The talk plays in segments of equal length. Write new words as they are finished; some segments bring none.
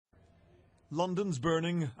London's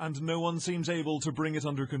burning and no one seems able to bring it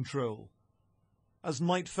under control. As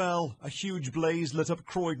night fell, a huge blaze lit up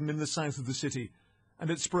Croydon in the south of the city,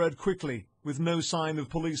 and it spread quickly with no sign of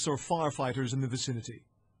police or firefighters in the vicinity.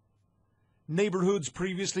 Neighbourhoods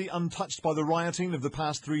previously untouched by the rioting of the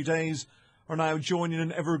past 3 days are now joining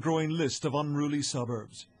an ever-growing list of unruly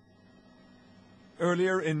suburbs.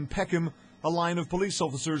 Earlier in Peckham, a line of police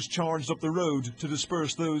officers charged up the road to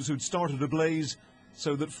disperse those who'd started a blaze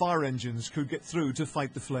so that fire engines could get through to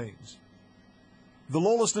fight the flames. The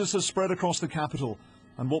lawlessness has spread across the capital,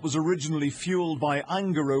 and what was originally fuelled by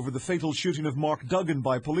anger over the fatal shooting of Mark Duggan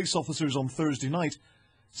by police officers on Thursday night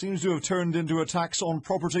seems to have turned into attacks on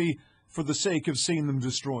property for the sake of seeing them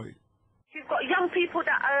destroyed. You've got young people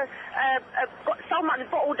that are got so much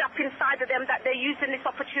bottled up inside of them that they're using this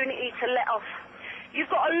opportunity to let off. You've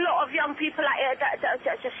got a lot of young people out here that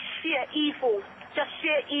are just sheer evil, just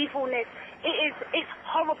sheer evilness. It's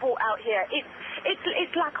horrible out here.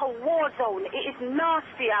 It's like a war zone. It is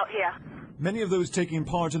nasty out here. Many of those taking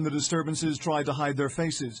part in the disturbances tried to hide their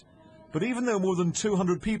faces. But even though more than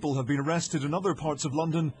 200 people have been arrested in other parts of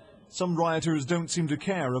London, some rioters don't seem to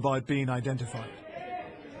care about being identified.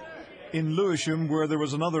 In Lewisham, where there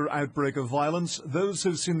was another outbreak of violence, those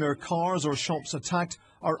who've seen their cars or shops attacked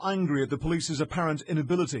are angry at the police's apparent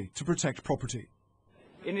inability to protect property.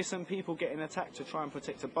 Innocent people getting attacked to try and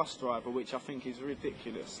protect a bus driver, which I think is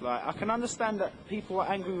ridiculous. Like, I can understand that people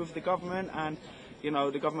are angry with the government and, you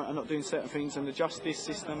know, the government are not doing certain things and the justice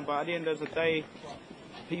system, but at the end of the day,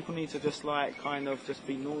 people need to just, like, kind of just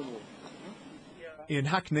be normal. In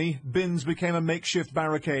Hackney, bins became a makeshift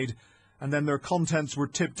barricade, and then their contents were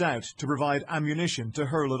tipped out to provide ammunition to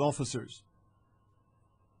hurl at officers.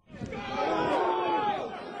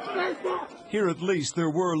 Here at least there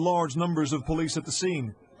were large numbers of police at the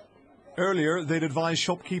scene. Earlier they'd advised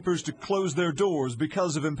shopkeepers to close their doors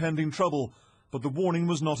because of impending trouble, but the warning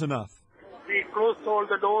was not enough. We closed all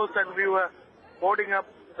the doors and we were boarding up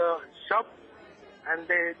the shop, and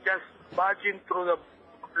they just barged in through the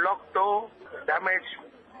locked door, damaged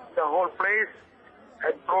the whole place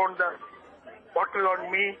and thrown the bottle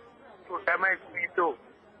on me to damage me too.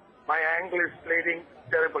 My ankle is bleeding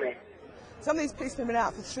terribly. Some of these policemen have been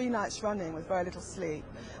out for 3 nights running with very little sleep,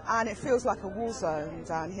 and it feels like a war zone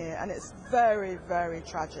down here, and it's very, very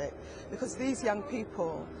tragic because these young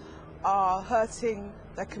people are hurting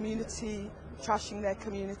their community, trashing their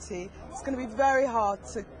community. It's going to be very hard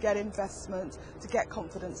to get investment, to get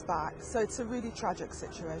confidence back, so it's a really tragic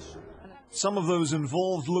situation. Some of those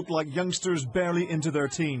involved look like youngsters barely into their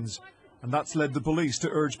teens, and that's led the police to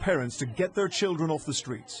urge parents to get their children off the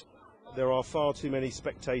streets. There are far too many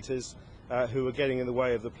spectators who are getting in the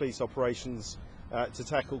way of the police operations to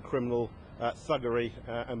tackle criminal thuggery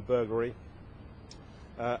and burglary.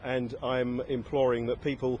 And I'm imploring that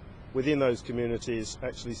people within those communities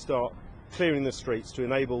actually start clearing the streets to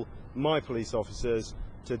enable my police officers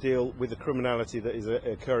to deal with the criminality that is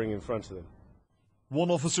occurring in front of them.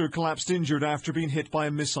 One officer collapsed injured after being hit by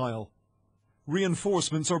a missile.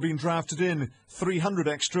 Reinforcements are being drafted in, 300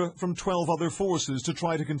 extra from 12 other forces to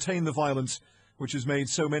try to contain the violence, which has made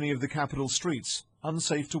so many of the capital streets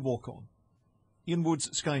unsafe to walk on. Ian Woods,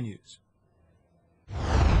 Sky News.